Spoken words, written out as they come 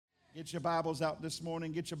Get your Bibles out this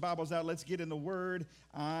morning. Get your Bibles out. Let's get in the Word.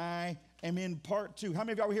 I am in part 2. How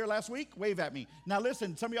many of y'all were here last week? Wave at me. Now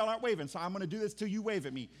listen, some of y'all aren't waving, so I'm going to do this till you wave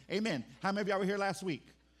at me. Amen. How many of y'all were here last week?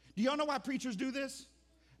 Do y'all know why preachers do this?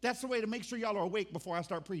 That's the way to make sure y'all are awake before I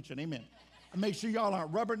start preaching. Amen. And make sure y'all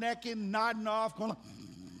aren't rubbernecking, nodding off, going like,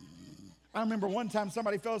 I remember one time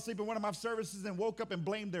somebody fell asleep in one of my services and woke up and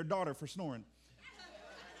blamed their daughter for snoring.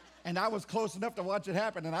 And I was close enough to watch it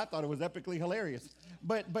happen, and I thought it was epically hilarious.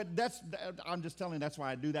 But I'm just telling you, that's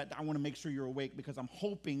why I do that. I want to make sure you're awake because I'm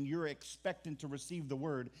hoping you're expecting to receive the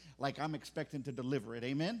word like I'm expecting to deliver it.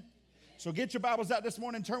 Amen? So get your Bibles out this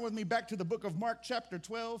morning. Turn with me back to the book of Mark chapter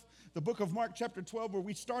 12. The book of Mark chapter 12 where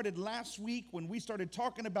we started last week when we started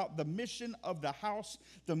talking about the mission of the house.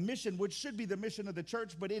 The mission, which should be the mission of the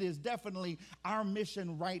church, but it is definitely our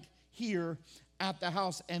mission right here at the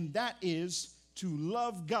house. And that is to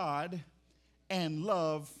love God and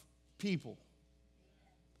love people.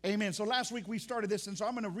 Amen. So last week we started this, and so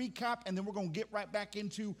I'm going to recap, and then we're going to get right back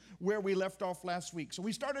into where we left off last week. So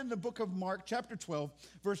we started in the book of Mark, chapter 12,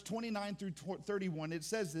 verse 29 through 31. It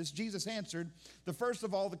says this: Jesus answered, the first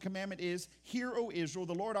of all, the commandment is, Hear, O Israel,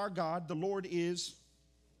 the Lord our God, the Lord is...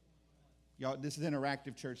 Y'all, this is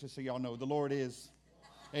interactive, church, just so y'all know. The Lord is...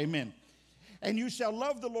 Amen. And you shall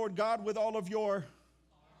love the Lord God with all of your...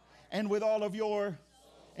 And with all of your...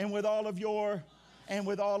 And with all of your... And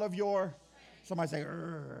with all of your... Somebody say,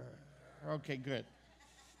 okay, good.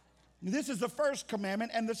 This is the first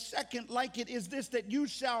commandment, and the second like it is this, that you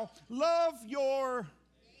shall love your,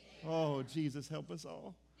 oh, Jesus, help us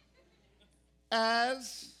all,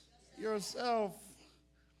 as yourself.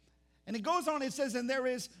 And it goes on, it says, and there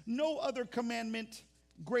is no other commandment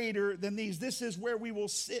greater than these. This is where we will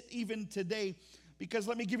sit even today. Because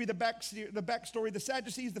let me give you the backstory. The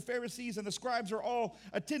Sadducees, the Pharisees, and the scribes are all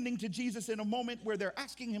attending to Jesus in a moment where they're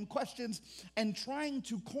asking him questions and trying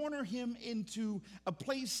to corner him into a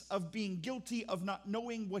place of being guilty of not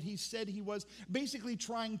knowing what he said he was, basically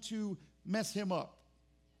trying to mess him up.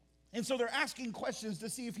 And so they're asking questions to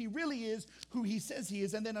see if he really is who he says he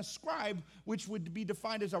is. And then a scribe, which would be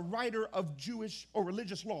defined as a writer of Jewish or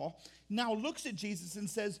religious law, now looks at Jesus and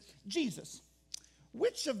says, Jesus,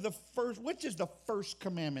 which is the first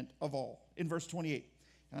commandment of all? In verse 28.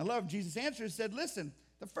 And I love Jesus' answer. He said, listen,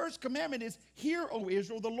 the first commandment is, Hear, O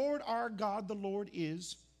Israel, the Lord our God, the Lord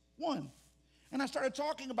is one. And I started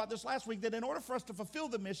talking about this last week, that in order for us to fulfill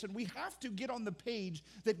the mission, we have to get on the page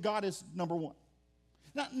that God is number one.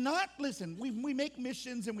 Listen, we make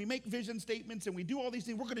missions and we make vision statements and we do all these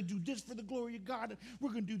things. We're going to do this for the glory of God, and we're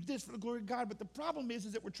going to do this for the glory of God. But the problem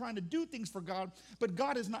is that we're trying to do things for God, but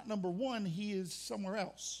God is not number one. He is somewhere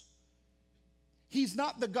else. He's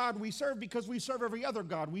not the God we serve because we serve every other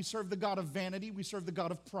God. We serve the God of vanity. We serve the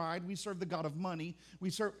God of pride. We serve the God of money.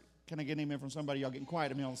 Can I get an amen from somebody? Y'all getting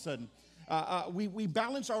quiet at me all of a sudden. We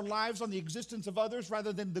balance our lives on the existence of others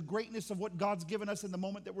rather than the greatness of what God's given us in the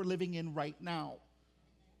moment that we're living in right now.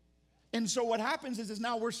 And so what happens is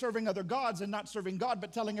now we're serving other gods and not serving God,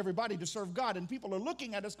 but telling everybody to serve God. And people are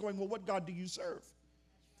looking at us going, well, what God do you serve?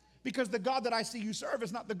 Because the God that I see you serve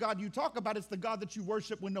is not the God you talk about. It's the God that you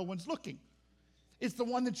worship when no one's looking. It's the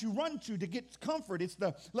one that you run to get comfort. It's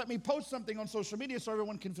the, let me post something on social media so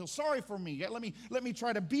everyone can feel sorry for me. Let me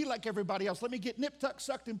try to be like everybody else. Let me get nipped, tucked,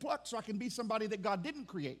 sucked, and plucked so I can be somebody that God didn't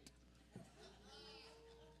create.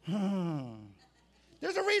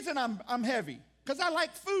 There's a reason I'm heavy. Because I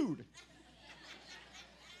like food.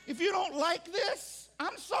 If you don't like this,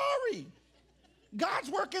 I'm sorry. God's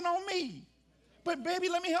working on me. But baby,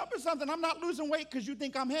 let me help you with something. I'm not losing weight because you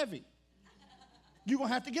think I'm heavy. You're going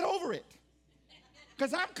to have to get over it.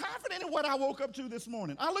 Because I'm confident in what I woke up to this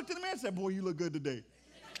morning. I looked in the mirror and said, boy, you look good today.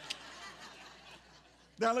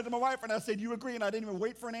 Then I looked at my wife and I said, you agree? And I didn't even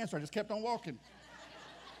wait for an answer. I just kept on walking.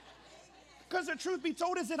 Because the truth be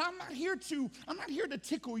told is that I'm not here to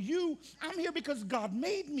tickle you. I'm here because God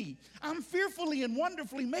made me. I'm fearfully and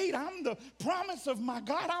wonderfully made. I'm the promise of my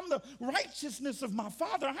God. I'm the righteousness of my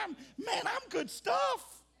Father. I'm good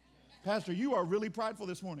stuff. Pastor, you are really prideful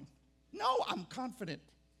this morning. No, I'm confident.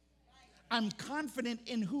 I'm confident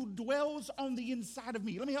in who dwells on the inside of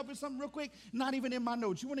me. Let me help you with something real quick. Not even in my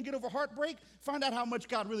notes. You want to get over heartbreak? Find out how much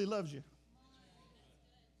God really loves you.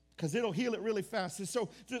 Because it'll heal it really fast. So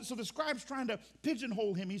the scribe's trying to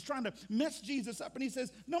pigeonhole him. He's trying to mess Jesus up. And he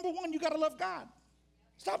says, number one, you got to love God.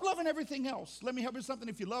 Stop loving everything else. Let me help you with something.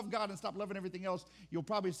 If you love God and stop loving everything else, you'll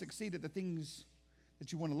probably succeed at the things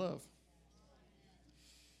that you want to love.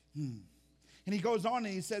 And he goes on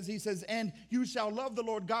and he says, and you shall love the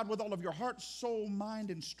Lord God with all of your heart, soul,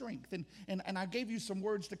 mind, and strength. And I gave you some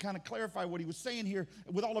words to kind of clarify what he was saying here.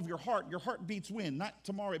 With all of your heart beats when? Not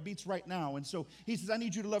tomorrow, it beats right now. And so he says, I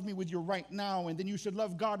need you to love me with your right now. And then you should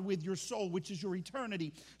love God with your soul, which is your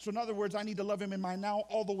eternity. So in other words, I need to love him in my now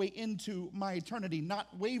all the way into my eternity, not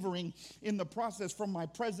wavering in the process from my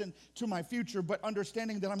present to my future, but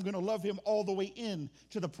understanding that I'm going to love him all the way in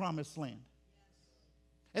to the promised land.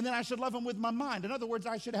 And then I should love him with my mind. In other words,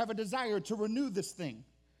 I should have a desire to renew this thing.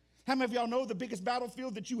 How many of y'all know the biggest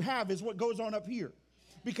battlefield that you have is what goes on up here?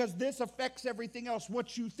 Because this affects everything else.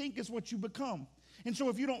 What you think is what you become. And so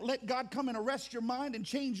if you don't let God come and arrest your mind and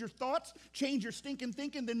change your thoughts, change your stinking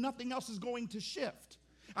thinking, then nothing else is going to shift.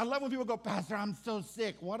 I love when people go, Pastor, I'm so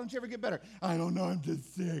sick. Why don't you ever get better? I don't know, I'm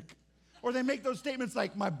just sick. Or they make those statements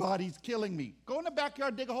like, my body's killing me. Go in the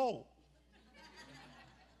backyard, dig a hole.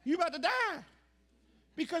 You're about to die.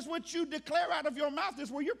 Because what you declare out of your mouth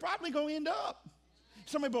is where you're probably going to end up.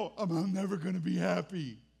 Somebody go, I'm never going to be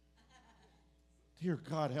happy. Dear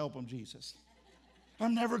God, help them, Jesus.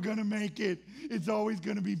 I'm never going to make it. It's always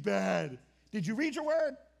going to be bad. Did you read your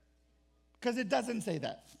word? Because it doesn't say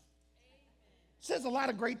that. It says a lot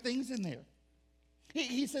of great things in there.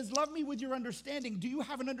 He says, love me with your understanding. Do you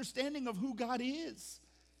have an understanding of who God is?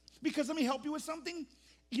 Because let me help you with something.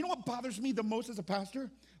 You know what bothers me the most as a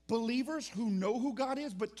pastor? Believers who know who God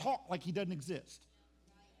is but talk like he doesn't exist.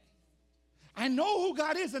 I know who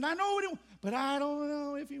God is and I know it, but I don't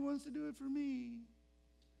know if he wants to do it for me.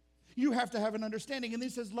 You have to have an understanding. And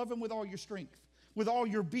this says love him with all your strength, with all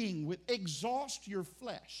your being, exhaust your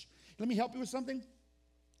flesh. Let me help you with something.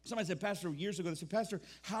 Somebody said, Pastor, years ago, they said, Pastor,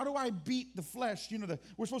 how do I beat the flesh? You know,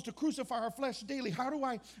 we're supposed to crucify our flesh daily. How do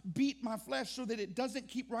I beat my flesh so that it doesn't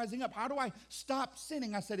keep rising up? How do I stop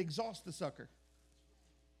sinning? I said, exhaust the sucker.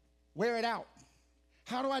 Wear it out.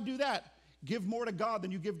 How do I do that? Give more to God than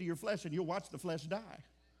you give to your flesh, and you'll watch the flesh die.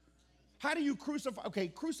 How do you crucify? Okay,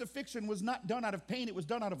 crucifixion was not done out of pain. It was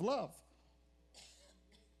done out of love.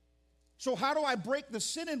 So how do I break the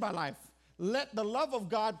sin in my life? Let the love of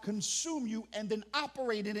God consume you and then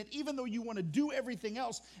operate in it, even though you want to do everything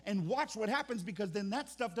else, and watch what happens, because then that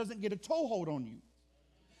stuff doesn't get a toehold on you.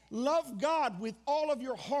 Love God with all of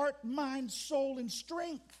your heart, mind, soul, and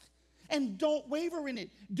strength. And don't waver in it.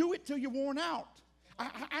 Do it till you're worn out.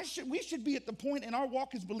 We should be at the point in our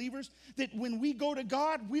walk as believers that when we go to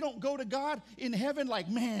God, we don't go to God in heaven like,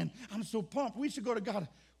 man, I'm so pumped. We should go to God.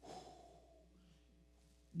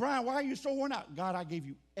 Brian, why are you so worn out? God, I gave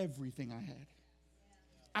you everything I had.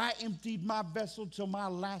 I emptied my vessel till my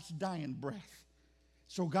last dying breath.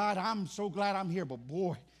 So God, I'm so glad I'm here. But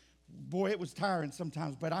boy, it was tiring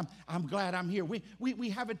sometimes, but I'm glad I'm here. We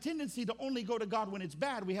have a tendency to only go to God when it's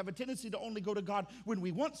bad. We have a tendency to only go to God when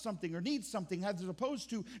we want something or need something, as opposed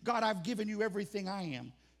to, God, I've given you everything I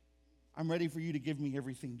am. I'm ready for you to give me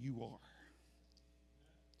everything you are.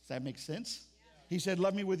 Does that make sense? He said,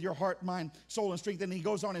 love me with your heart, mind, soul, and strength. And he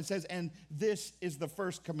goes on and says, and this is the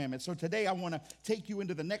first commandment. So today I want to take you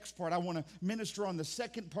into the next part. I want to minister on the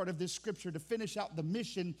second part of this scripture to finish out the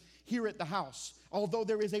mission here at the house. Although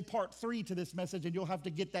there is a part 3 to this message, and you'll have to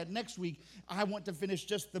get that next week, I want to finish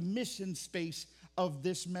just the mission space of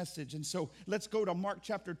this message. And so let's go to Mark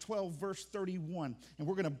chapter 12, verse 31. And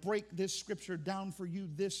we're going to break this scripture down for you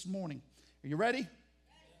this morning. Are you ready?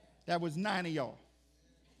 That was 9 of y'all.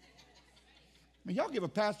 I mean, y'all give a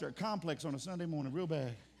pastor a complex on a Sunday morning real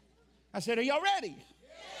bad. I said, are y'all ready?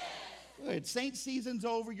 Yes. Good. Saint season's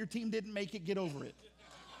over. Your team didn't make it. Get over it.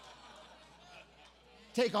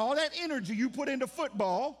 Take all that energy you put into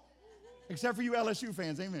football, except for you LSU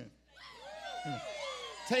fans. Amen.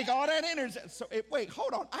 Take all that energy. So, wait,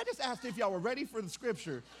 hold on. I just asked if y'all were ready for the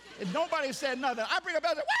scripture, and nobody said nothing. I bring up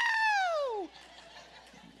that. Woo!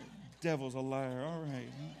 Devil's a liar. All right.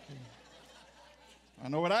 Okay. I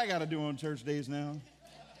know what I got to do on church days now.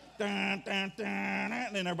 Dun, dun, dun,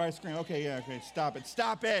 and then everybody scream. Okay, yeah, okay. Stop it.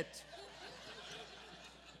 Stop it.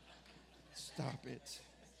 Stop it.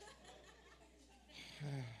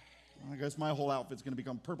 I guess my whole outfit's going to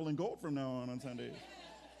become purple and gold from now on Sundays.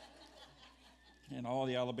 And all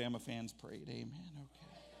the Alabama fans prayed. Amen. Okay.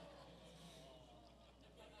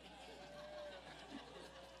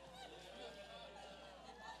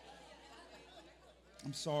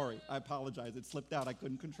 I'm sorry. I apologize. It slipped out. I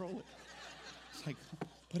couldn't control it. It's like,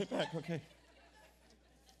 put it back. Okay.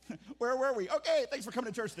 Where were we? Okay. Thanks for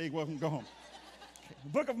coming to church today. Welcome. Go home. Okay. The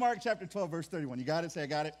book of Mark, chapter 12, verse 31. You got it? Say, I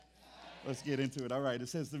got it. Let's get into it. All right. It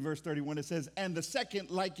says in verse 31, it says, and the second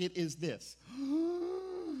like it is this.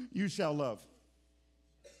 You shall love.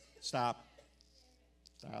 Stop.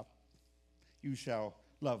 You shall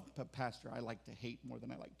love. But Pastor, I like to hate more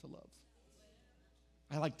than I like to love.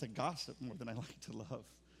 I like to gossip more than I like to love.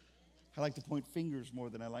 I like to point fingers more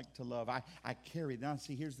than I like to love. I carry. Now,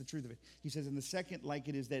 see, here's the truth of it. He says, and the second like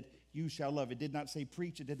it is that you shall love. It did not say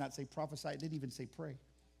preach. It did not say prophesy. It didn't even say pray.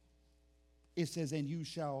 It says, and you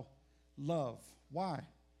shall love. Why?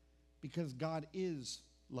 Because God is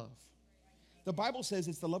love. The Bible says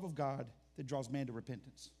it's the love of God that draws man to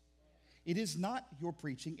repentance. It is not your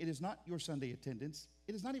preaching. It is not your Sunday attendance.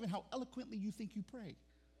 It is not even how eloquently you think you pray.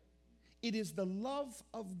 It is the love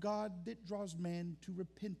of God that draws man to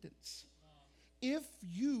repentance. If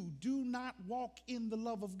you do not walk in the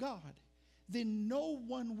love of God, then no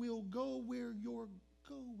one will go where you're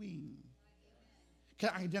going.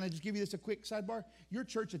 Can I just give you this a quick sidebar? Your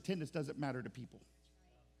church attendance doesn't matter to people.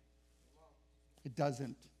 It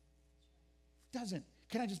doesn't. Doesn't.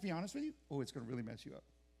 Can I just be honest with you? Oh, it's going to really mess you up.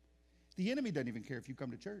 The enemy doesn't even care if you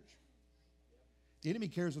come to church. The enemy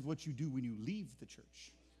cares with what you do when you leave the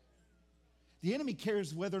church. The enemy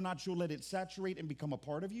cares whether or not you'll let it saturate and become a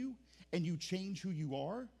part of you and you change who you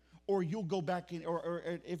are, or you'll go back in, or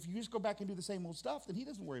if you just go back and do the same old stuff, then he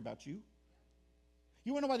doesn't worry about you.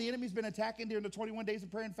 You want to know why the enemy's been attacking during the 21 days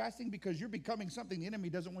of prayer and fasting? Because you're becoming something the enemy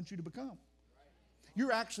doesn't want you to become.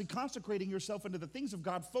 You're actually consecrating yourself into the things of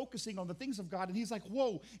God, focusing on the things of God. And he's like,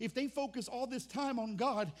 whoa, if they focus all this time on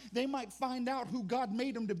God, they might find out who God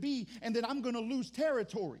made them to be, and then I'm going to lose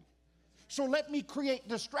territory. So let me create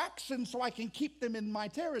distractions so I can keep them in my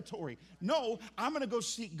territory. No, I'm going to go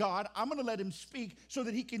seek God. I'm going to let him speak so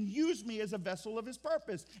that he can use me as a vessel of his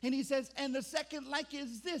purpose. And he says, and the second like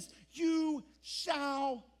is this, you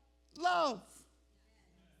shall love.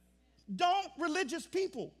 Don't religious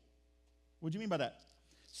people. What do you mean by that?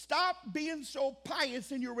 Stop being so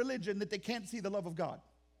pious in your religion that they can't see the love of God.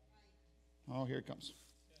 Oh, here it comes.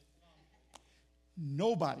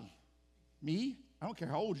 Nobody, me, I don't care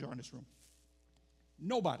how old you are in this room,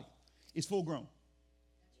 nobody is full grown.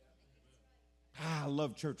 I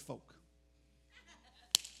love church folk.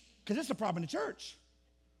 Because it's a problem in the church.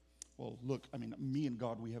 Well, look, I mean, me and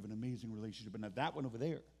God, we have an amazing relationship. But now that one over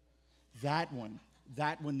there, that one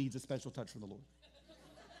needs a special touch from the Lord.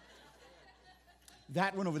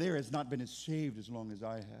 That one over there has not been as saved as long as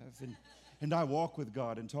I have. And I walk with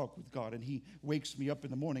God and talk with God. And he wakes me up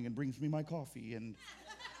in the morning and brings me my coffee. And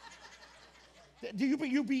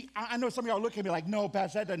I know some of y'all look at me like, no,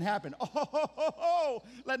 Pastor, that doesn't happen. Oh,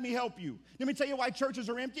 let me help you. Let me tell you why churches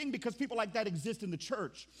are emptying. Because people like that exist in the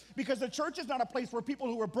church. Because the church is not a place where people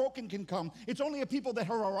who are broken can come. It's only a people that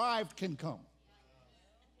are arrived can come.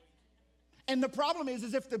 And the problem is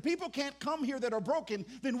if the people can't come here that are broken,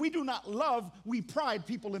 then we do not love, we pride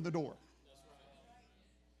people in the door.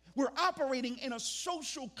 We're operating in a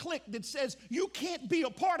social clique that says you can't be a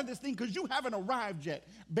part of this thing because you haven't arrived yet.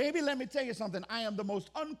 Baby, let me tell you something. I am the most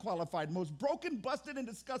unqualified, most broken, busted, and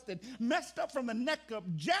disgusted, messed up from the neck up,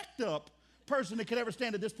 jacked up person that could ever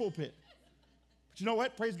stand at this pulpit. But you know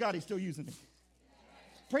what? Praise God, he's still using me.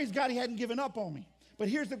 Praise God, he hadn't given up on me. But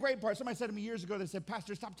here's the great part. Somebody said to me years ago, they said,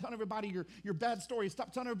 Pastor, stop telling everybody your bad stories.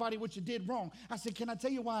 Stop telling everybody what you did wrong. I said, can I tell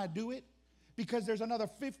you why I do it? Because there's another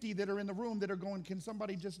 50 that are in the room that are going, can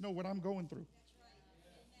somebody just know what I'm going through?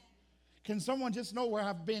 Can someone just know where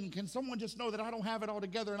I've been? Can someone just know that I don't have it all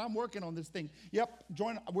together and I'm working on this thing? Yep,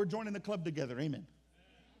 we're joining the club together. Amen.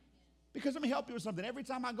 Because let me help you with something. Every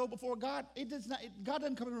time I go before God, God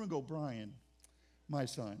doesn't come in the room and go, Brian, my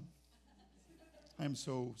son, I am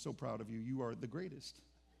so proud of you. You are the greatest.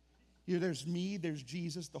 There's me, there's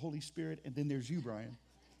Jesus, the Holy Spirit, and then there's you, Brian.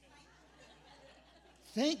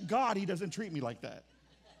 Thank God he doesn't treat me like that.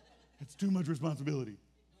 It's too much responsibility.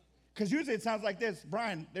 Because usually it sounds like this.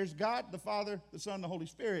 Brian, there's God, the Father, the Son, the Holy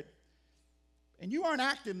Spirit. And you aren't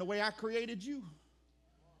acting the way I created you.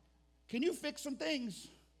 Can you fix some things?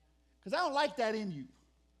 Because I don't like that in you.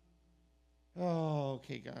 Oh,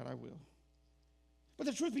 okay, God, I will. But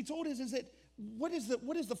the truth be told is that what is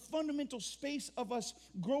the fundamental space of us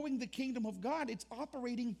growing the kingdom of God? It's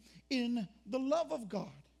operating in the love of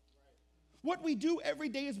God. What we do every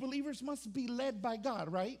day as believers must be led by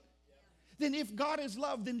God, right? Yeah. Then if God is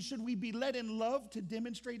love, then should we be led in love to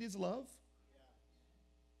demonstrate his love?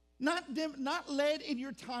 Yeah. Not led in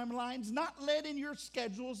your timelines, not led in your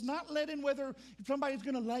schedules, not led in whether somebody's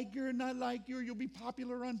going to like you or not like you, or you'll be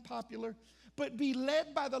popular or unpopular, but be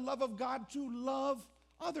led by the love of God to love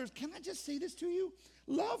others. Can I just say this to you?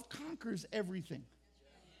 Love conquers everything.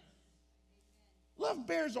 Love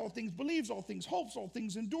bears all things, believes all things, hopes all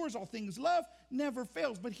things, endures all things. Love never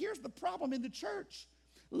fails. But here's the problem in the church.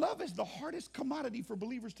 Love is the hardest commodity for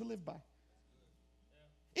believers to live by.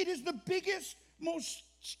 It is the biggest, most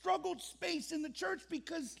struggled space in the church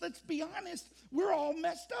because, let's be honest, we're all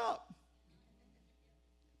messed up.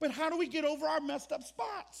 But how do we get over our messed up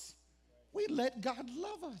spots? We let God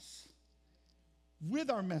love us with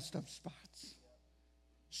our messed up spots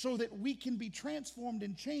so that we can be transformed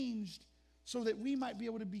and changed so that we might be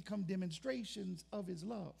able to become demonstrations of his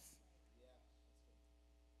love.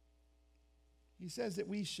 He says that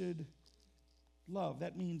we should love.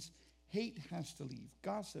 That means hate has to leave.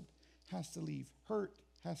 Gossip has to leave. Hurt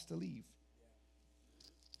has to leave.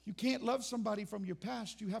 You can't love somebody from your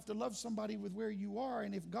past. You have to love somebody with where you are.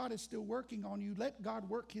 And if God is still working on you, let God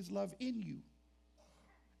work his love in you.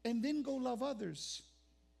 And then go love others.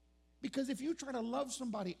 Because if you try to love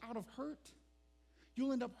somebody out of hurt,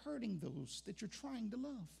 you'll end up hurting those that you're trying to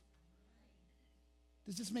love.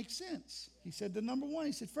 Does this make sense? He said the number one,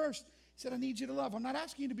 he said first, he said, I need you to love. I'm not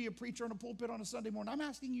asking you to be a preacher on a pulpit on a Sunday morning. I'm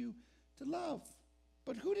asking you to love.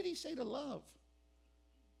 But who did he say to love?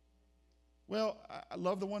 Well, I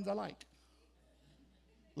love the ones I like.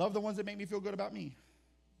 Love the ones that make me feel good about me.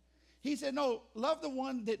 He said, no, love the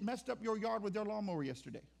one that messed up your yard with their lawnmower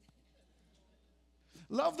yesterday.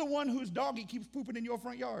 Love the one whose doggy keeps pooping in your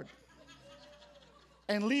front yard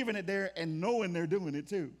and leaving it there and knowing they're doing it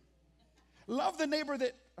too. Love the neighbor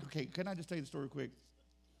that, okay, can I just tell you the story quick?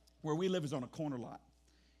 Where we live is on a corner lot.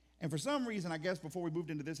 And for some reason, I guess before we moved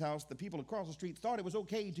into this house, the people across the street thought it was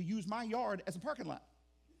okay to use my yard as a parking lot.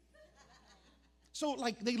 So,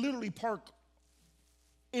 like, they literally park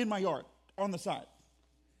in my yard on the side.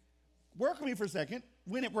 Work with me for a second.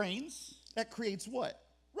 When it rains, that creates what?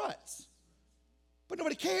 Ruts. But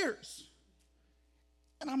nobody cares.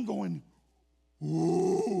 And I'm going,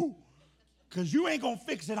 ooh, because you ain't going to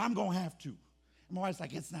fix it, I'm going to have to. And my wife's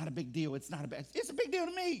like, it's not a big deal. It's not a bad. It's a big deal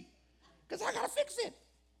to me because I got to fix it.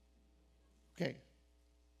 Okay.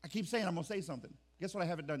 I keep saying I'm going to say something. Guess what I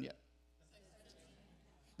haven't done yet?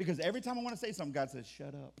 Because every time I want to say something, God says,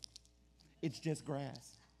 shut up. It's just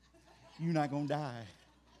grass. You're not going to die.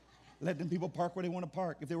 Let them people park where they want to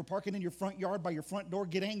park. If they were parking in your front yard by your front door,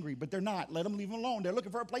 get angry. But they're not. Let them leave them alone. They're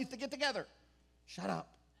looking for a place to get together. Shut up.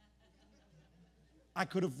 I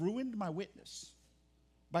could have ruined my witness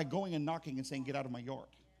by going and knocking and saying, get out of my yard.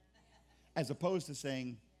 As opposed to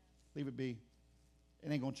saying, leave it be.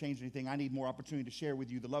 It ain't going to change anything. I need more opportunity to share with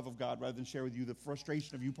you the love of God rather than share with you the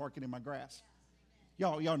frustration of you parking in my grass.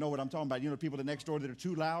 Y'all know what I'm talking about. You know, people that next door that are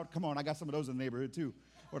too loud. Come on, I got some of those in the neighborhood too.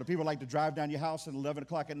 Or the people like to drive down your house at 11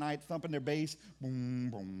 o'clock at night, thumping their bass. Boom,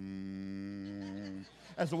 boom.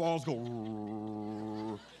 As the walls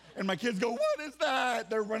go. And my kids go, what is that?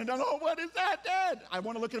 They're running down. Oh, what is that, Dad? I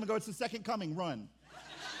want to look at them and go, it's the second coming. Run.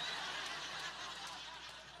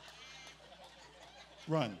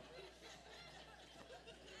 Run.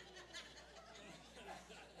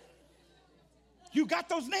 You got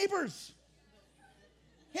those neighbors.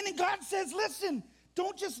 And then God says, listen,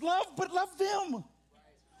 don't just love, but love them.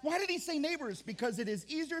 Why did he say neighbors? Because it is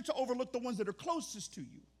easier to overlook the ones that are closest to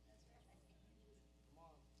you.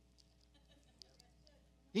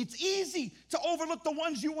 It's easy to overlook the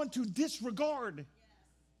ones you want to disregard.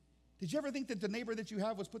 Did you ever think that the neighbor that you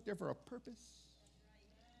have was put there for a purpose?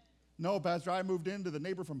 No, Pastor, I moved into the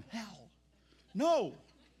neighbor from hell. No,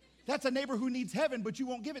 that's a neighbor who needs heaven, but you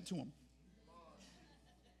won't give it to him.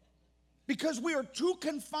 Because we are too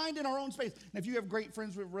confined in our own space. And if you have great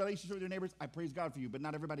friends with relationships with your neighbors, I praise God for you, but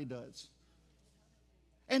not everybody does.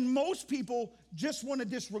 And most people just want to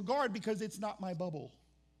disregard because it's not my bubble.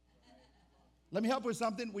 Let me help with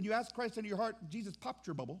something. When you ask Christ into your heart, Jesus popped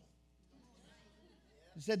your bubble.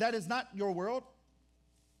 He said, that is not your world.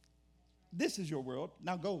 This is your world.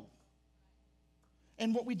 Now go.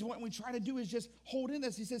 And what we try to do is just hold in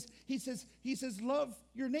this. He says, love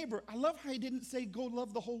your neighbor. I love how he didn't say go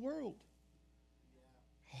love the whole world.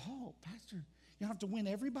 Oh, Pastor, you don't have to win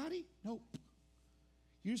everybody? Nope.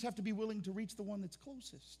 You just have to be willing to reach the one that's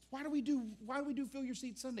closest. Why do we do Fill Your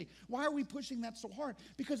Seat Sunday? Why are we pushing that so hard?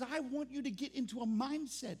 Because I want you to get into a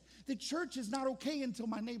mindset that church is not okay until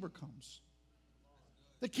my neighbor comes.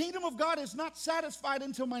 The kingdom of God is not satisfied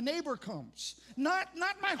until my neighbor comes. Not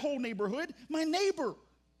my whole neighborhood, my neighbor.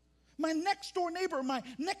 My next door neighbor, my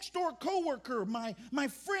next door coworker, my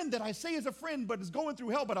friend that I say is a friend but is going through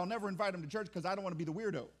hell, but I'll never invite him to church because I don't want to be the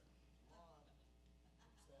weirdo.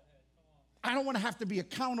 I don't want to have to be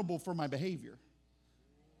accountable for my behavior.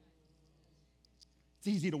 It's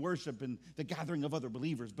easy to worship in the gathering of other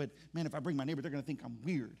believers, but man, if I bring my neighbor, they're going to think I'm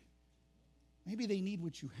weird. Maybe they need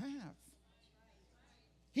what you have.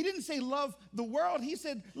 He didn't say love the world. He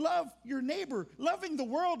said love your neighbor. Loving the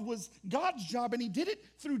world was God's job, and he did it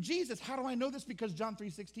through Jesus. How do I know this? Because John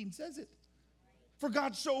 3:16 says it. For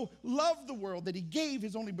God so loved the world that he gave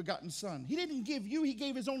his only begotten son. He didn't give you, he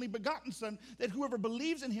gave his only begotten son, that whoever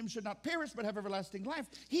believes in him should not perish but have everlasting life.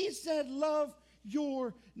 He said love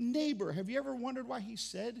your neighbor. Have you ever wondered why he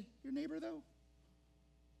said your neighbor, though?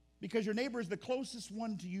 Because your neighbor is the closest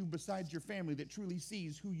one to you besides your family that truly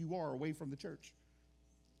sees who you are away from the church.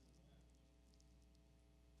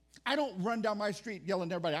 I don't run down my street yelling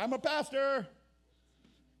to everybody, I'm a pastor.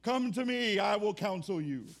 Come to me, I will counsel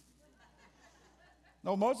you.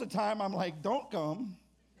 No, most of the time I'm like, don't come.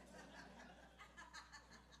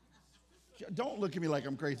 Don't look at me like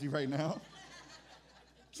I'm crazy right now.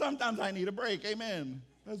 Sometimes I need a break, amen.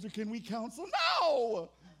 Pastor, can we counsel? No!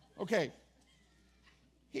 Okay.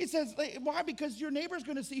 He says, why? Because your neighbor's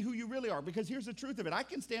going to see who you really are. Because here's the truth of it. I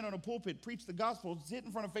can stand on a pulpit, preach the gospel, sit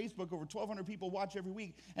in front of Facebook, over 1,200 people watch every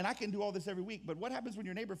week, and I can do all this every week. But what happens when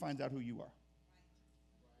your neighbor finds out who you are?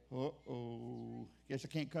 Uh-oh. Guess I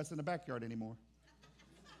can't cuss in the backyard anymore.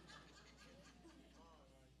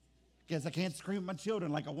 Guess I can't scream at my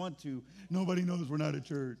children like I want to. Nobody knows we're not at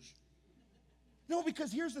church. No,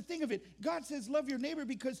 because here's the thing of it. God says love your neighbor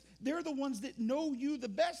because they're the ones that know you the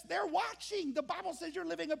best. They're watching. The Bible says you're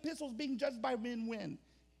living epistles being judged by men when?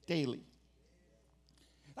 Daily.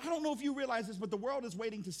 I don't know if you realize this, but the world is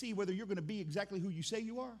waiting to see whether you're going to be exactly who you say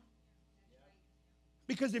you are.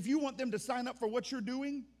 Because if you want them to sign up for what you're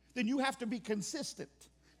doing, then you have to be consistent,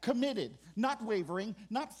 committed, not wavering,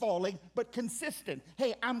 not falling, but consistent.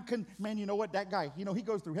 Hey, man, you know what? That guy, he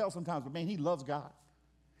goes through hell sometimes, but man, he loves God.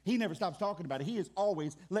 He never stops talking about it. He is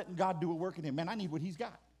always letting God do a work in him. Man, I need what he's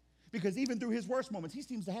got. Because even through his worst moments, he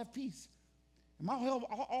seems to have peace. And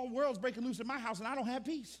all world's breaking loose in my house, and I don't have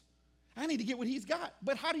peace. I need to get what he's got.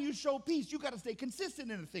 But how do you show peace? You got to stay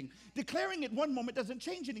consistent in a thing. Declaring it one moment doesn't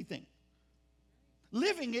change anything.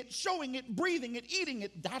 Living it, showing it, breathing it, eating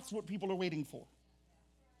it, that's what people are waiting for.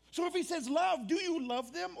 So if he says love, do you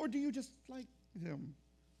love them or do you just like them?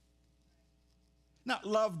 Now,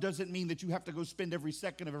 love doesn't mean that you have to go spend every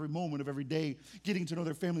second of every moment of every day getting to know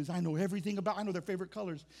their families. I know everything I know their favorite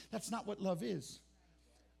colors. That's not what love is.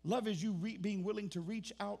 Love is you being willing to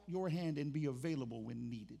reach out your hand and be available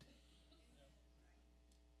when needed.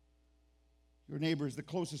 Your neighbor is the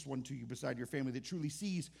closest one to you beside your family that truly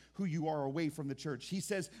sees who you are away from the church. He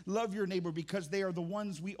says, love your neighbor because they are the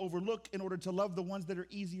ones we overlook in order to love the ones that are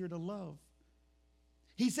easier to love.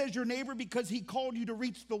 He says your neighbor because he called you to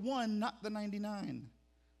reach the one, not the 99.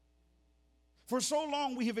 For so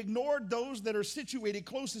long we have ignored those that are situated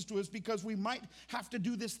closest to us because we might have to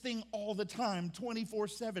do this thing all the time,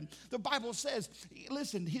 24/7. The Bible says,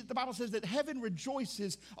 listen, the Bible says that heaven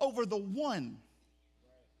rejoices over the one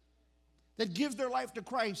that gives their life to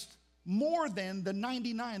Christ more than the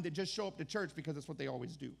 99 that just show up to church because that's what they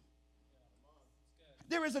always do.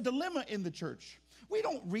 There is a dilemma in the church. We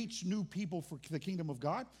don't reach new people for the kingdom of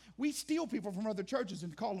God. We steal people from other churches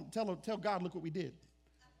and tell God, look what we did.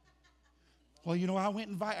 Well,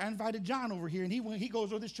 I invited John over here, and he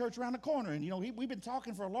goes to this church around the corner, and we've been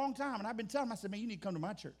talking for a long time, and I've been telling him, I said, man, you need to come to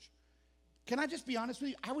my church. Can I just be honest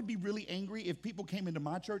with you? I would be really angry if people came into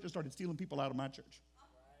my church and started stealing people out of my church.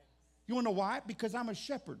 You want to know why? Because I'm a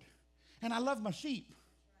shepherd, and I love my sheep.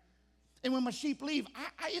 And when my sheep leave,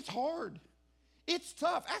 it's hard. It's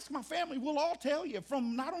tough. Ask my family. We'll all tell you,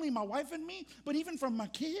 from not only my wife and me, but even from my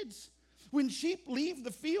kids. When sheep leave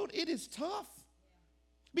the field, it is tough.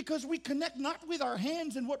 Because we connect not with our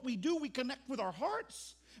hands and what we do, we connect with our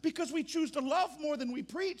hearts. Because we choose to love more than we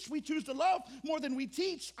preach. We choose to love more than we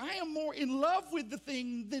teach. I am more in love with the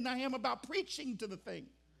thing than I am about preaching to the thing.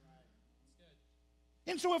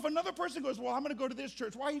 And so if another person goes, well, I'm going to go to this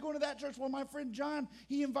church. Why are you going to that church? Well, my friend John,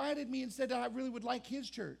 he invited me and said that I really would like his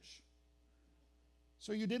church.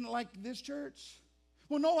 So you didn't like this church?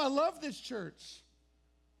 Well, no, I love this church.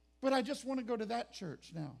 But I just want to go to that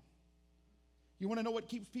church now. You want to know what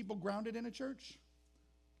keeps people grounded in a church?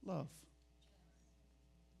 Love.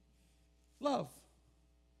 Love.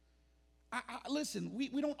 Listen, we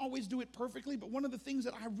don't always do it perfectly, but one of the things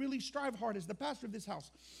that I really strive hard as the pastor of this house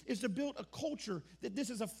is to build a culture that this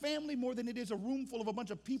is a family more than it is a room full of a bunch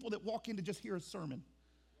of people that walk in to just hear a sermon.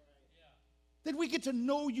 That we get to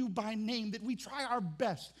know you by name, that we try our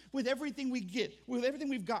best with everything we get, with everything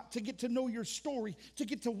we've got, to get to know your story, to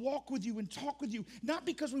get to walk with you and talk with you, not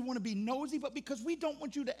because we want to be nosy, but because we don't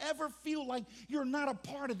want you to ever feel like you're not a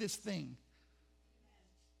part of this thing.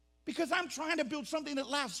 Because I'm trying to build something that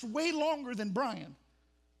lasts way longer than Brian.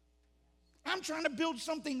 I'm trying to build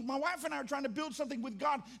something, my wife and I are trying to build something with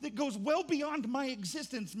God that goes well beyond my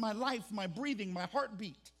existence, my life, my breathing, my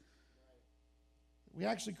heartbeat. We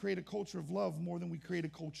actually create a culture of love more than we create a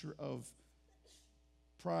culture of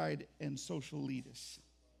pride and social elitists.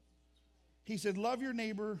 He said, love your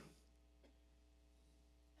neighbor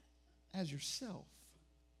as yourself.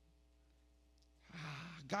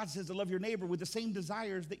 God says to love your neighbor with the same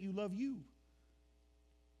desires that you love you.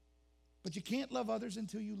 But you can't love others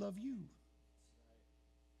until you love you.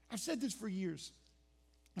 I've said this for years.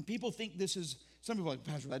 And people think this is, some people are like,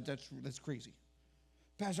 Pastor, that's crazy.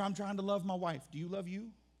 Pastor, I'm trying to love my wife. Do you love you?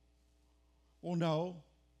 Well, no.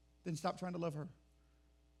 Then stop trying to love her.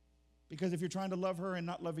 Because if you're trying to love her and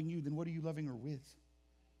not loving you, then what are you loving her with?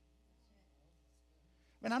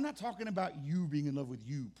 And I'm not talking about you being in love with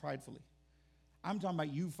you pridefully. I'm talking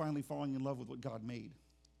about you finally falling in love with what God made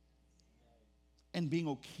and being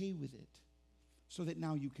okay with it so that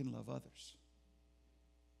now you can love others.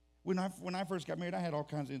 When I first got married, I had all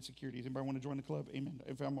kinds of insecurities. Anybody want to join the club? Amen.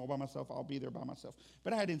 If I'm all by myself, I'll be there by myself.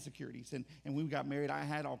 But I had insecurities. And when we got married, I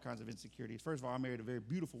had all kinds of insecurities. First of all, I married a very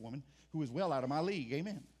beautiful woman who was well out of my league.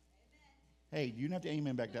 Amen. Hey, you don't have to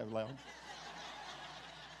amen back that loud.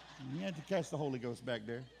 You have to catch the Holy Ghost back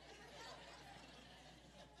there.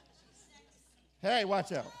 Hey,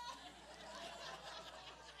 watch out.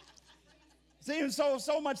 See, even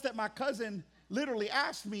so much that my cousin literally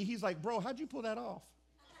asked me, he's like, bro, how'd you pull that off?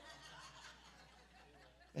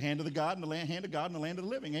 The hand of the God and the hand of God and the land of the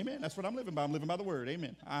living. Amen. That's what I'm living by. I'm living by the word.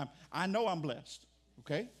 Amen. I know I'm blessed.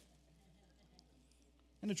 Okay?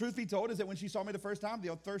 And the truth be told is that when she saw me the first time,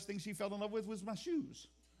 the first thing she fell in love with was my shoes.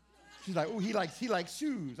 She's like, oh, he likes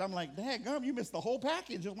shoes. I'm like, daggum, you missed the whole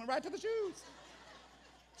package. Just went right to the shoes.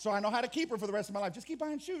 So I know how to keep her for the rest of my life. Just keep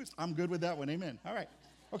buying shoes. I'm good with that one. Amen. All right.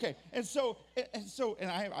 Okay. And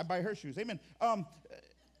I buy her shoes. Amen.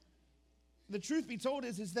 The truth be told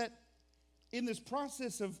is that in this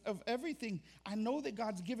process of everything, I know that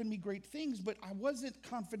God's given me great things, but I wasn't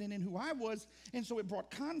confident in who I was, and so it brought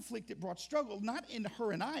conflict, it brought struggle, not in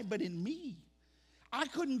her and I, but in me. I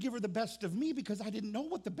couldn't give her the best of me because I didn't know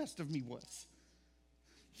what the best of me was.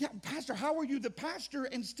 Yeah, Pastor, how are you the pastor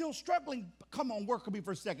and still struggling? Come on, work with me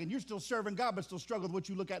for a second. You're still serving God, but still struggle with what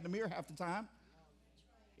you look at in the mirror half the time.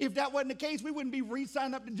 If that wasn't the case, we wouldn't be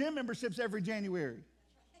re-signing up to gym memberships every January.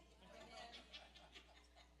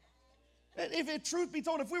 If truth be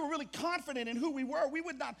told, if we were really confident in who we were, we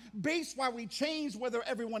would not base why we change whether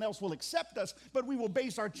everyone else will accept us, but we will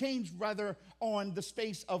base our change rather on the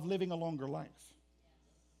space of living a longer life.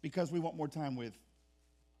 Because we want more time with,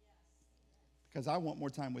 because I want more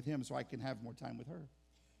time with him so I can have more time with her.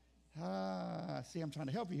 See, I'm trying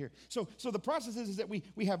to help you here. So the process is that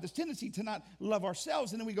we have this tendency to not love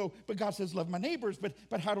ourselves, and then we go, but God says love my neighbors,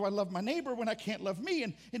 but how do I love my neighbor when I can't love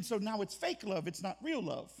me? And so now it's fake love, it's not real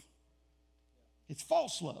love. It's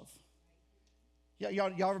false love. Yeah,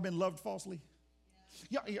 y'all ever been loved falsely?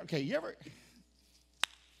 Yeah. Okay, you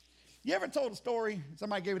ever told a story,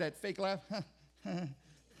 somebody gave you that fake laugh?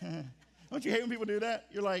 Don't you hate when people do that?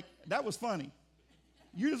 You're like, that was funny.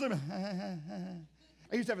 You just, I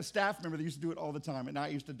used to have a staff member that used to do it all the time, and I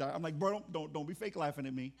used to die. I'm like, bro, don't be fake laughing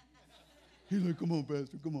at me. He's like, come on,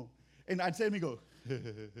 Pastor, come on. And I'd say to him, he go,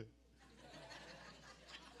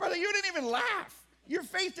 brother, you didn't even laugh. Your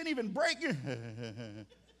face didn't even break.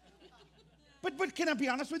 But can I be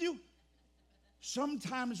honest with you?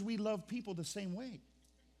 Sometimes we love people the same way.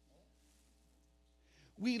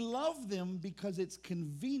 We love them because it's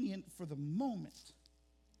convenient for the moment,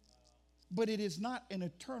 but it is not an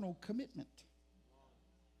eternal commitment.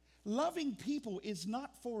 Loving people is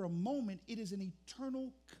not for a moment, it is an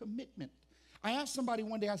eternal commitment. I asked somebody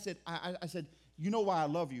one day, I said, you know why I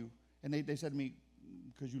love you? And they said to me,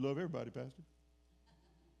 because you love everybody, Pastor.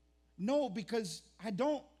 No, because I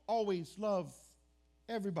don't always love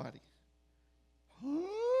everybody.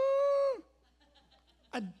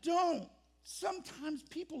 I don't. Sometimes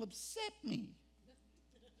people upset me.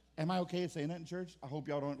 Am I okay at saying that in church? I hope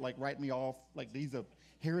y'all don't write me off like he's a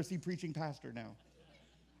heresy preaching pastor now.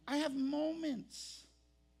 I have moments.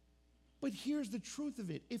 But here's the truth of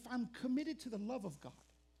it. If I'm committed to the love of God,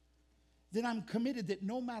 then I'm committed that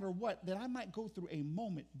no matter what, that I might go through a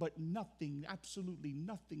moment, but nothing, absolutely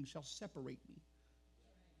nothing shall separate me.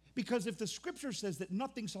 Because if the scripture says that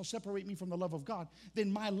nothing shall separate me from the love of God,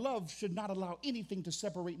 then my love should not allow anything to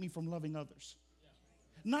separate me from loving others.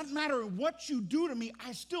 Not matter what you do to me,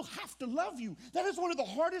 I still have to love you. That is one of the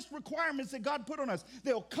hardest requirements that God put on us.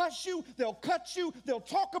 They'll cuss you, they'll cut you, they'll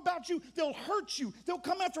talk about you, they'll hurt you, they'll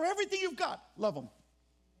come after everything you've got. Love them.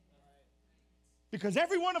 Because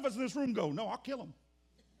every one of us in this room go, no, I'll kill him.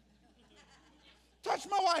 Touch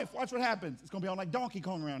my wife, watch what happens. It's going to be on like Donkey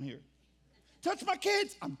Kong around here. Touch my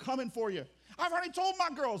kids, I'm coming for you. I've already told my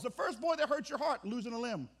girls, the first boy that hurts your heart, losing a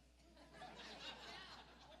limb.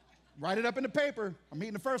 Write it up in the paper. I'm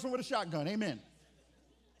meeting the first one with a shotgun. Amen.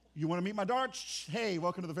 You want to meet my daughter? Shh, hey,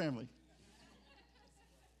 welcome to the family.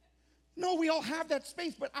 No, we all have that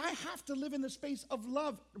space, but I have to live in the space of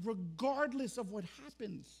love regardless of what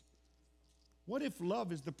happens. What if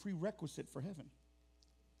love is the prerequisite for heaven?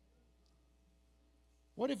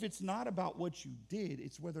 What if it's not about what you did,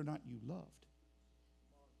 it's whether or not you loved?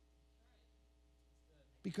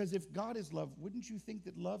 Because if God is love, wouldn't you think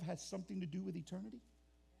that love has something to do with eternity?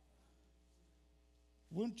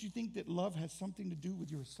 Wouldn't you think that love has something to do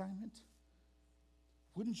with your assignment?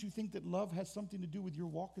 Wouldn't you think that love has something to do with your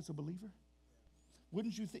walk as a believer?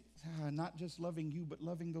 Wouldn't you think, not just loving you, but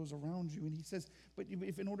loving those around you? And he says, but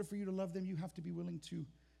if in order for you to love them, you have to be willing to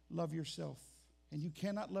love yourself. And you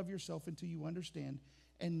cannot love yourself until you understand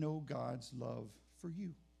and know God's love for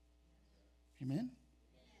you. Amen?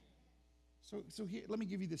 So here, let me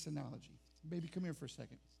give you this analogy. Baby, come here for a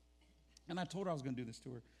second. And I told her I was going to do this to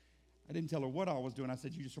her. I didn't tell her what I was doing. I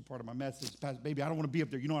said, you just were part of my message. Baby, I don't want to be up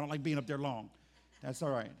there. You know I don't like being up there long. That's all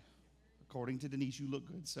right. According to Denise, you look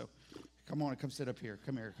good. So come on and come sit up here.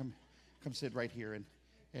 Come here. Come sit right here.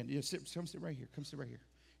 And you come sit right here. Come sit right here.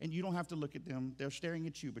 And you don't have to look at them. They're staring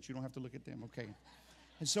at you, but you don't have to look at them, okay?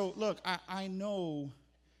 And so, look, I know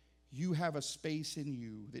you have a space in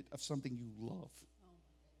you of something you love.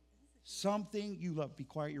 Something you love. Be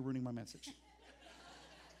quiet, you're ruining my message.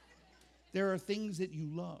 There are things that you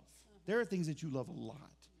love. There are things that you love a lot.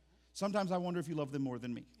 Sometimes I wonder if you love them more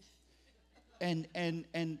than me.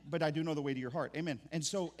 But I do know the way to your heart. Amen. And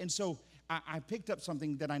so I picked up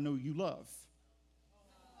something that I know you love.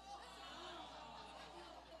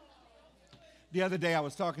 The other day I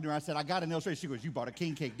was talking to her. I said, I got an illustration. She goes, you bought a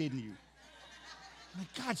king cake, didn't you? I'm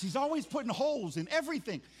like, God, she's always putting holes in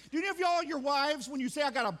everything. Do any of y'all, your wives, when you say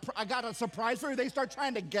I got a surprise for you, they start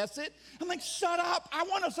trying to guess it? I'm like, shut up. I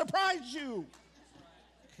want to surprise you.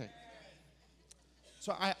 Okay.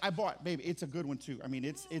 So I bought, baby, it's a good one too. I mean,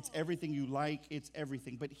 it's everything you like. It's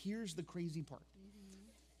everything. But here's the crazy part.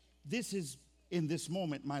 This is, in this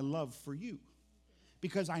moment, my love for you.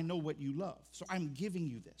 Because I know what you love. So I'm giving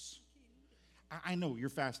you this. I know you're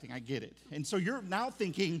fasting. I get it. And so you're now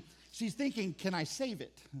thinking, she's thinking, can I save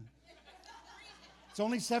it? It's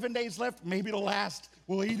only 7 days left. Maybe it'll last.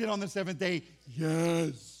 We'll eat it on the seventh day.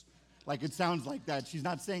 Yes. Like it sounds like that. She's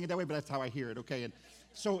not saying it that way, but that's how I hear it, okay? And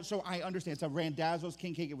so I understand. It's a Randazzo's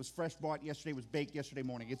king cake. It was fresh bought yesterday. It was baked yesterday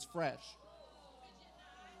morning. It's fresh.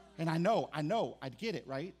 And I know. I get it,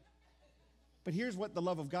 right? But here's what the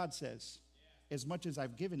love of God says. As much as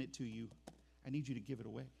I've given it to you, I need you to give it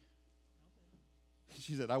away.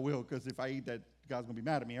 She said, I will, because if I eat that, God's going to be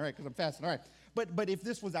mad at me, all right, because I'm fasting, all right. But if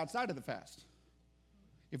this was outside of the fast,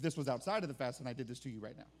 and I did this to you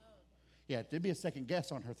right now, yeah, there'd be a second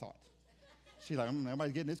guess on her thought. She's like,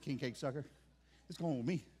 nobody's getting this king cake, sucker. It's going with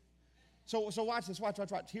me. So watch this, watch.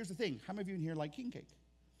 Here's the thing. How many of you in here like king cake?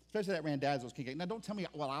 Especially that Randazzo's king cake. Now, don't tell me,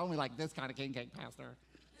 well, I only like this kind of king cake, Pastor.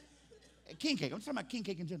 King cake. I'm talking about king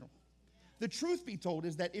cake in general. The truth be told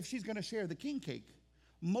is that if she's going to share the king cake,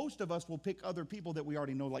 most of us will pick other people that we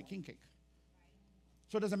already know like king cake.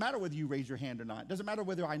 So it doesn't matter whether you raise your hand or not. It doesn't matter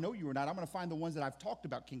whether I know you or not. I'm going to find the ones that I've talked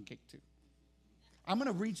about king cake to. I'm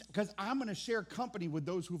going to reach, because I'm going to share company with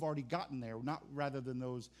those who've already gotten there, not rather than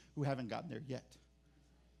those who haven't gotten there yet.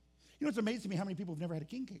 You know, it's amazing to me how many people have never had a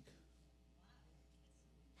king cake.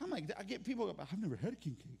 I'm like, I get people, I've never had a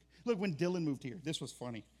king cake. Look, when Dylan moved here, this was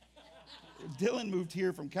funny. Dylan moved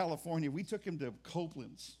here from California. We took him to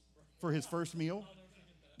Copeland's for his first meal.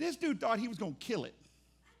 This dude thought he was going to kill it.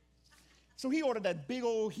 So he ordered that big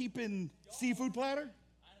old heaping seafood platter.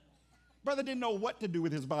 Brother didn't know what to do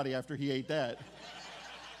with his body after he ate that.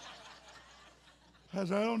 I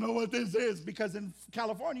said, I don't know what this is, because in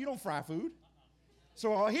California, you don't fry food.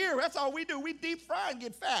 So here, that's all we do. We deep fry and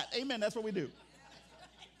get fat. Amen, that's what we do.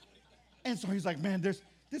 And so he's like, man, this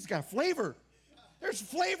got flavor. There's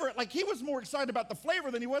flavor. Like, he was more excited about the flavor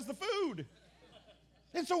than he was the food.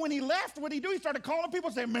 And so when he left, what did he do? He started calling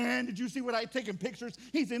people, saying, man, did you see what I taking pictures?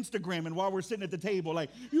 He's Instagramming while we're sitting at the table, like,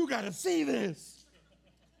 you got to see this.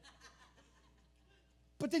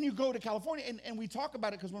 But then you go to California, and we talk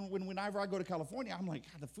about it, because whenever I go to California, I'm like,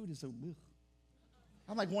 God, the food is so ugh.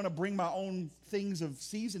 I'm like, want to bring my own things of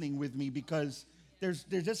seasoning with me, because there's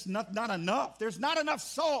just not enough. There's not enough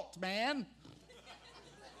salt, man.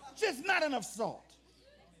 Just not enough salt.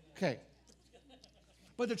 Okay.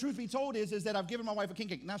 But the truth be told is that I've given my wife a king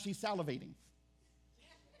cake. Now she's salivating.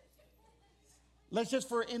 Let's just,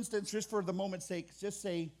 for instance, just for the moment's sake, just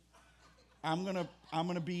say, I'm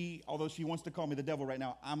gonna be, although she wants to call me the devil right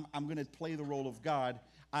now, I'm gonna play the role of God.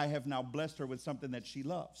 I have now blessed her with something that she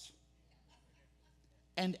loves.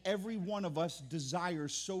 And every one of us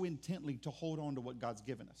desires so intently to hold on to what God's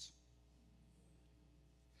given us.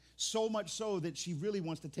 So much so that she really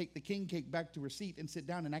wants to take the king cake back to her seat and sit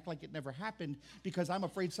down and act like it never happened, because I'm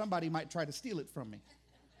afraid somebody might try to steal it from me.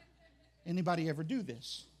 Anybody ever do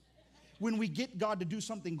this? when we get God to do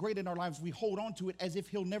something great in our lives, we hold on to it as if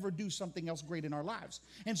he'll never do something else great in our lives.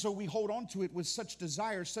 And so we hold on to it with such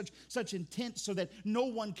desire, such intent, so that no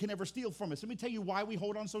one can ever steal from us. Let me tell you why we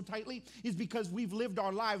hold on so tightly is because we've lived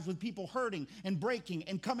our lives with people hurting and breaking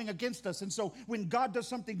and coming against us. And so when God does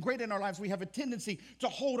something great in our lives, we have a tendency to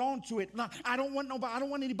hold on to it. Now, I don't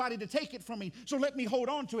want anybody to take it from me, so let me hold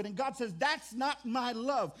on to it. And God says, that's not my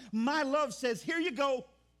love. My love says, here you go.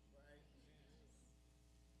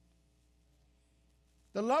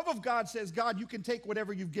 The love of God says, God, you can take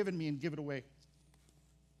whatever you've given me and give it away.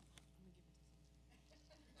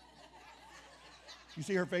 You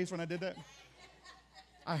see her face when I did that?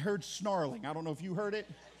 I heard snarling. I don't know if you heard it.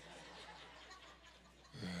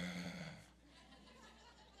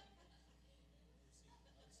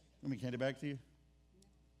 Let me hand it back to you.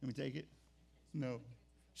 Let me take it. No.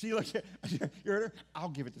 She looked at, you heard her? I'll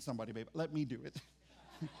give it to somebody, babe. Let me do it.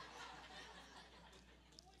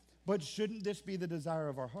 But shouldn't this be the desire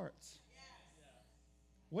of our hearts?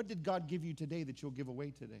 What did God give you today that you'll give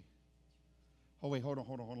away today? Oh, wait, hold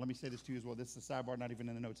on. Let me say this to you as well. This is a sidebar, not even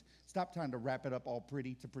in the notes. Stop trying to wrap it up all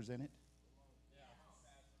pretty to present it.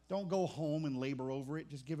 Don't go home and labor over it.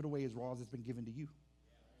 Just give it away as raw as it's been given to you.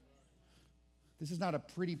 This is not a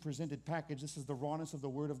pretty presented package. This is the rawness of the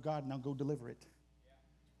Word of God. Now go deliver it.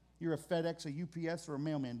 You're a FedEx, a UPS, or a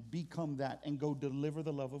mailman. Become that and go deliver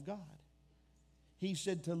the love of God. He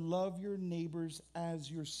said to love your neighbors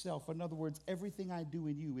as yourself. In other words, everything I do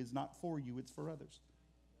in you is not for you, it's for others.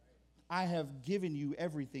 I have given you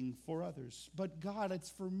everything for others. But God,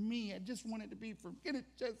 it's for me. I just want it to be for, can it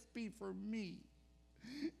just be for me?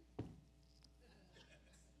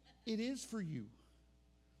 It is for you.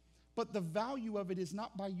 But the value of it is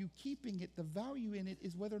not by you keeping it. The value in it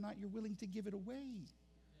is whether or not you're willing to give it away.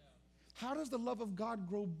 How does the love of God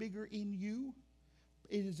grow bigger in you?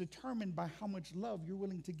 It is determined by how much love you're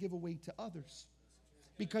willing to give away to others.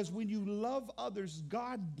 Because when you love others,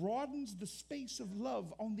 God broadens the space of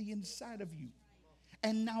love on the inside of you.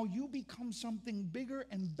 And now you become something bigger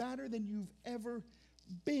and better than you've ever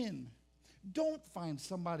been. Don't find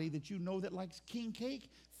somebody that you know that likes king cake.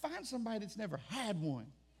 Find somebody that's never had one.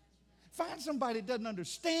 Find somebody that doesn't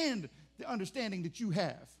understand the understanding that you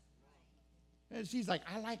have. And she's like,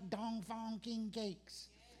 I like Dong Fong king cakes.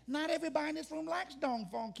 Not everybody in this room likes Dong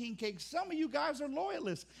Fong king cakes. Some of you guys are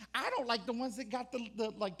loyalists. I don't like the ones that got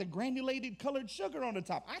the granulated colored sugar on the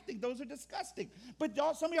top. I think those are disgusting. But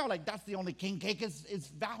y'all, some of y'all are like, that's the only king cake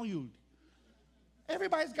is valued.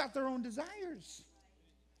 Everybody's got their own desires.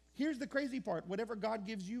 Here's the crazy part. Whatever God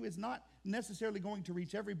gives you is not necessarily going to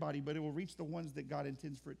reach everybody, but it will reach the ones that God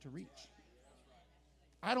intends for it to reach.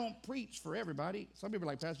 I don't preach for everybody. Some people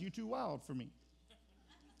are like, Pastor, you're too wild for me.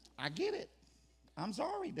 I get it. I'm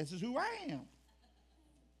sorry. This is who I am.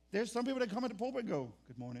 There's some people that come at the pulpit and go,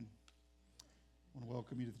 good morning. I want to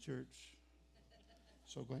welcome you to the church.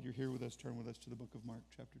 So glad you're here with us. Turn with us to the book of Mark,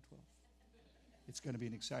 chapter 12. It's going to be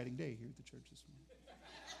an exciting day here at the church this morning.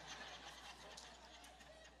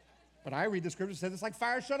 But I read the scripture, it says it's like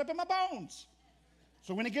fire shut up in my bones.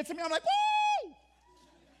 So when it gets to me, I'm like, woo!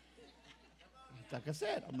 Like I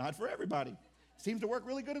said, I'm not for everybody. Seems to work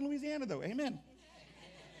really good in Louisiana, though. Amen.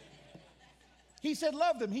 He said,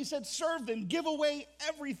 love them. He said, serve them. Give away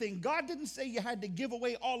everything. God didn't say you had to give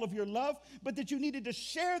away all of your love, but that you needed to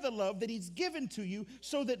share the love that he's given to you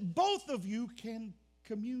so that both of you can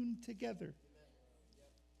commune together.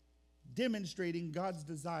 Demonstrating God's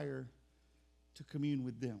desire to commune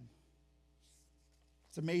with them.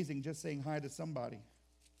 It's amazing just saying hi to somebody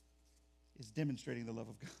is demonstrating the love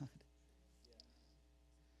of God.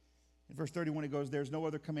 In verse 31 it goes, there's no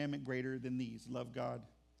other commandment greater than these. Love God,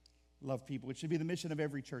 love people. It should be the mission of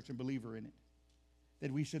every church and believer in it.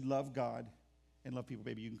 That we should love God and love people.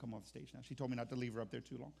 Baby, you can come off the stage now. She told me not to leave her up there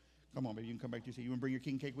too long. Come on, baby, you can come back to your seat. You want to bring your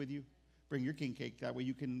king cake with you? Bring your king cake. That way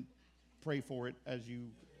you can pray for it as you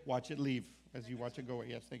watch it leave, as you watch it go away.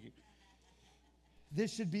 Yes, thank you.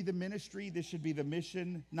 This should be the ministry. This should be the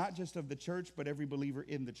mission, not just of the church, but every believer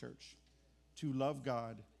in the church. To love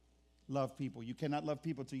God, love people. You cannot love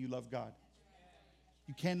people till you love God.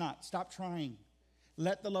 You cannot. Stop trying.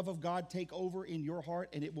 Let the love of God take over in your heart,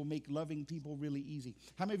 and it will make loving people really easy.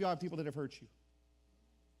 How many of y'all have people that have hurt you?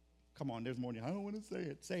 Come on, there's more than you. I don't want to say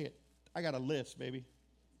it. Say it. I got a list, baby.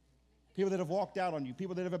 People that have walked out on you.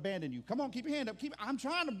 People that have abandoned you. Come on, keep your hand up. I'm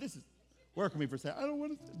trying to. This is work with me for a second. I don't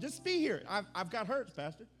want to. Just be here. I've got hurts,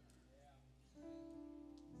 Pastor.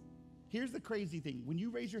 Here's the crazy thing. When you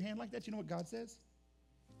raise your hand like that, you know what God says?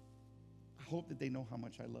 I hope that they know how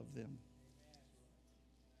much I love them.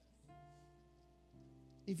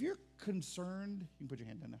 If you're concerned, you can put your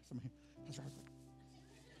hand down there. That's right.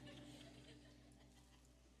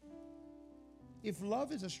 If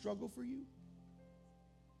love is a struggle for you,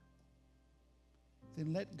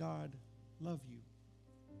 then let God love you.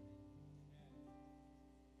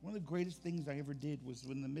 One of the greatest things I ever did was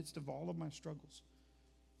in the midst of all of my struggles,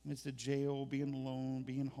 in the midst of jail, being alone,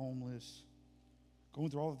 being homeless, going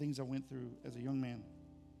through all the things I went through as a young man.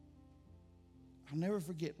 I'll never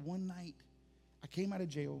forget one night I came out of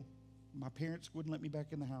jail. My parents wouldn't let me back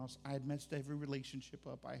in the house. I had messed every relationship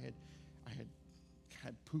up. I had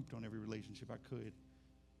pooped on every relationship I could.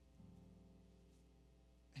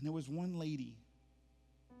 And there was one lady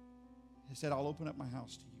that said, I'll open up my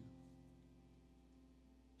house to you.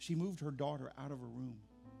 She moved her daughter out of her room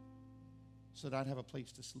so that I'd have a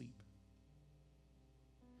place to sleep.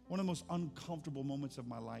 One of the most uncomfortable moments of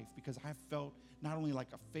my life, because I felt not only like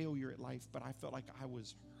a failure at life, but I felt like I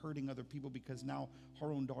was hurting other people because now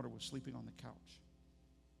her own daughter was sleeping on the couch.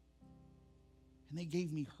 And they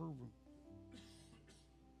gave me her room.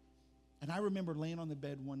 And I remember laying on the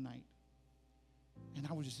bed one night, and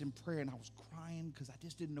I was just in prayer, and I was crying because I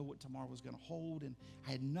just didn't know what tomorrow was going to hold, and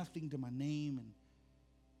I had nothing to my name. And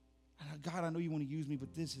God, I know you want to use me,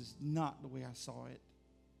 but this is not the way I saw it.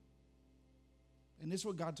 And this is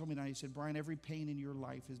what God told me tonight. He said, Brian, every pain in your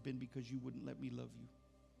life has been because you wouldn't let me love you.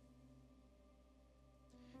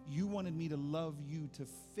 You wanted me to love you to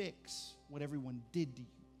fix what everyone did to you.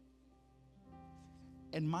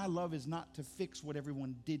 And my love is not to fix what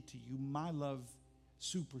everyone did to you. My love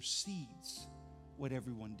supersedes what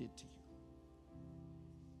everyone did to you.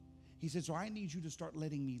 He said, so I need you to start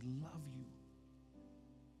letting me love you.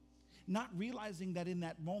 Not realizing that in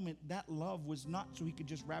that moment, that love was not so he could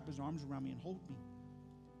just wrap his arms around me and hold me,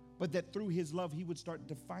 but that through his love, he would start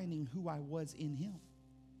defining who I was in him.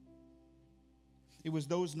 It was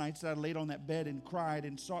those nights that I laid on that bed and cried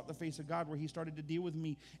and sought the face of God, where he started to deal with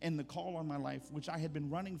me and the call on my life, which I had been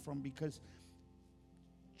running from because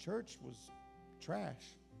church was trash.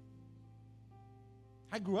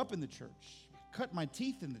 I grew up in the church. I cut my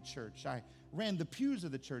teeth in the church. I ran the pews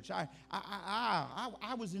of the church. I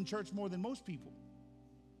was in church more than most people.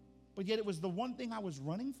 But yet it was the one thing I was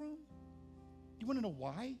running from. You want to know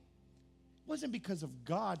why? It wasn't because of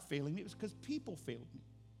God failing me. It was because people failed me.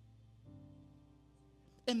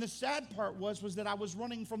 And the sad part was that I was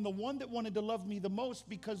running from the one that wanted to love me the most,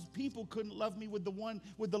 because people couldn't love me with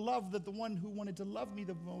the love that the one who wanted to love me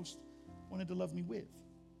the most wanted to love me with.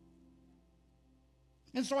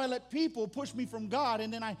 And so I let people push me from God,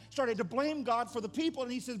 and then I started to blame God for the people.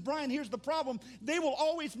 And he says, Brian, here's the problem. They will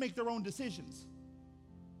always make their own decisions.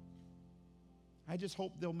 I just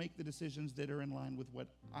hope they'll make the decisions that are in line with what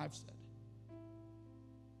I've said.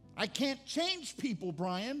 I can't change people,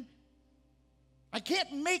 Brian. I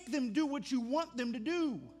can't make them do what you want them to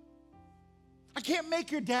do. I can't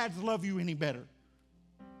make your dads love you any better.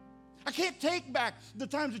 I can't take back the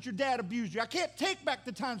times that your dad abused you. I can't take back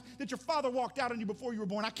the times that your father walked out on you before you were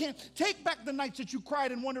born. I can't take back the nights that you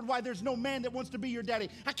cried and wondered why there's no man that wants to be your daddy.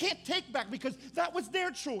 I can't take back, because that was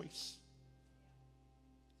their choice.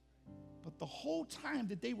 But the whole time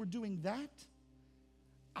that they were doing that,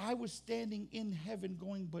 I was standing in heaven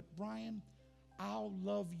going, but Brian, I'll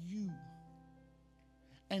love you.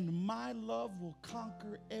 And my love will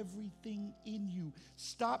conquer everything in you.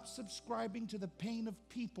 Stop subscribing to the pain of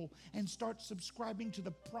people and start subscribing to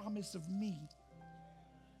the promise of me.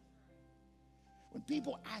 When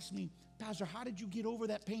people ask me, Pastor, how did you get over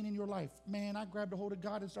that pain in your life? Man, I grabbed a hold of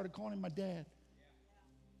God and started calling him my dad.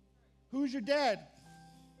 Who's your dad?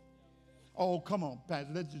 Oh, come on,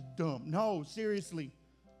 Pastor, that's just dumb. No, seriously.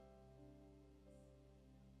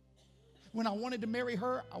 When I wanted to marry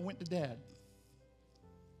her, I went to Dad.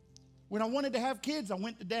 When I wanted to have kids, I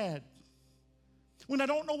went to Dad. When I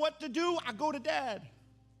don't know what to do, I go to Dad.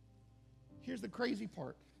 Here's the crazy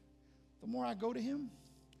part. The more I go to him,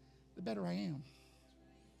 the better I am.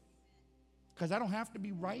 Because I don't have to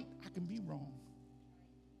be right, I can be wrong.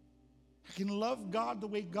 I can love God the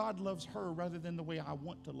way God loves her rather than the way I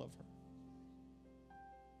want to love her.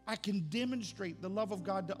 I can demonstrate the love of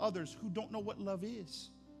God to others who don't know what love is.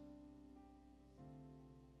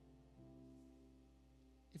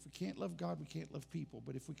 If we can't love God, we can't love people.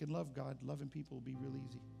 But if we can love God, loving people will be real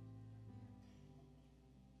easy.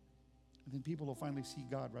 And then people will finally see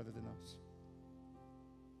God rather than us.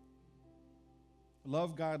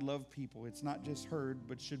 Love God, love people. It's not just heard,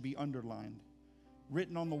 but should be underlined.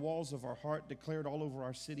 Written on the walls of our heart, declared all over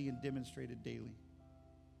our city, and demonstrated daily.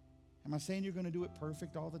 Am I saying you're going to do it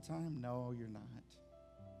perfect all the time? No, you're not.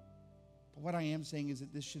 But what I am saying is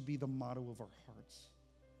that this should be the motto of our hearts.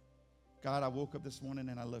 God, I woke up this morning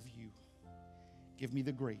and I love you. Give me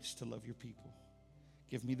the grace to love your people.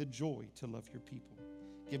 Give me the joy to love your people.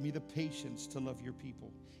 Give me the patience to love your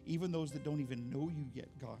people, even those that don't even know you yet,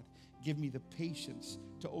 God. Give me the patience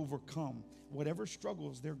to overcome whatever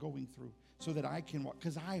struggles they're going through so that I can walk.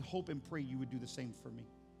 Because I hope and pray you would do the same for me.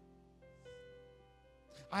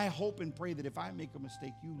 I hope and pray that if I make a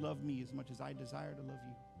mistake, you love me as much as I desire to love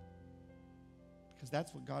you. Because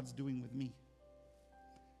that's what God's doing with me.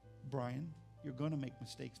 Brian, you're going to make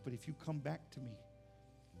mistakes, but if you come back to me,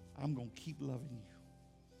 I'm going to keep loving you.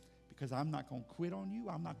 Because I'm not going to quit on you.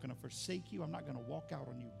 I'm not going to forsake you. I'm not going to walk out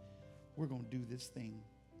on you. We're going to do this thing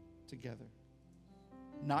together.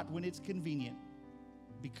 Not when it's convenient,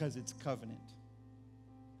 because it's covenant.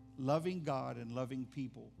 Loving God and loving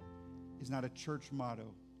people is not a church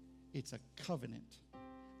motto. It's a covenant,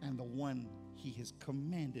 and the one he has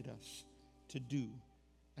commanded us to do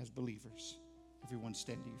as believers. Everyone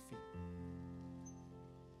stand to your feet.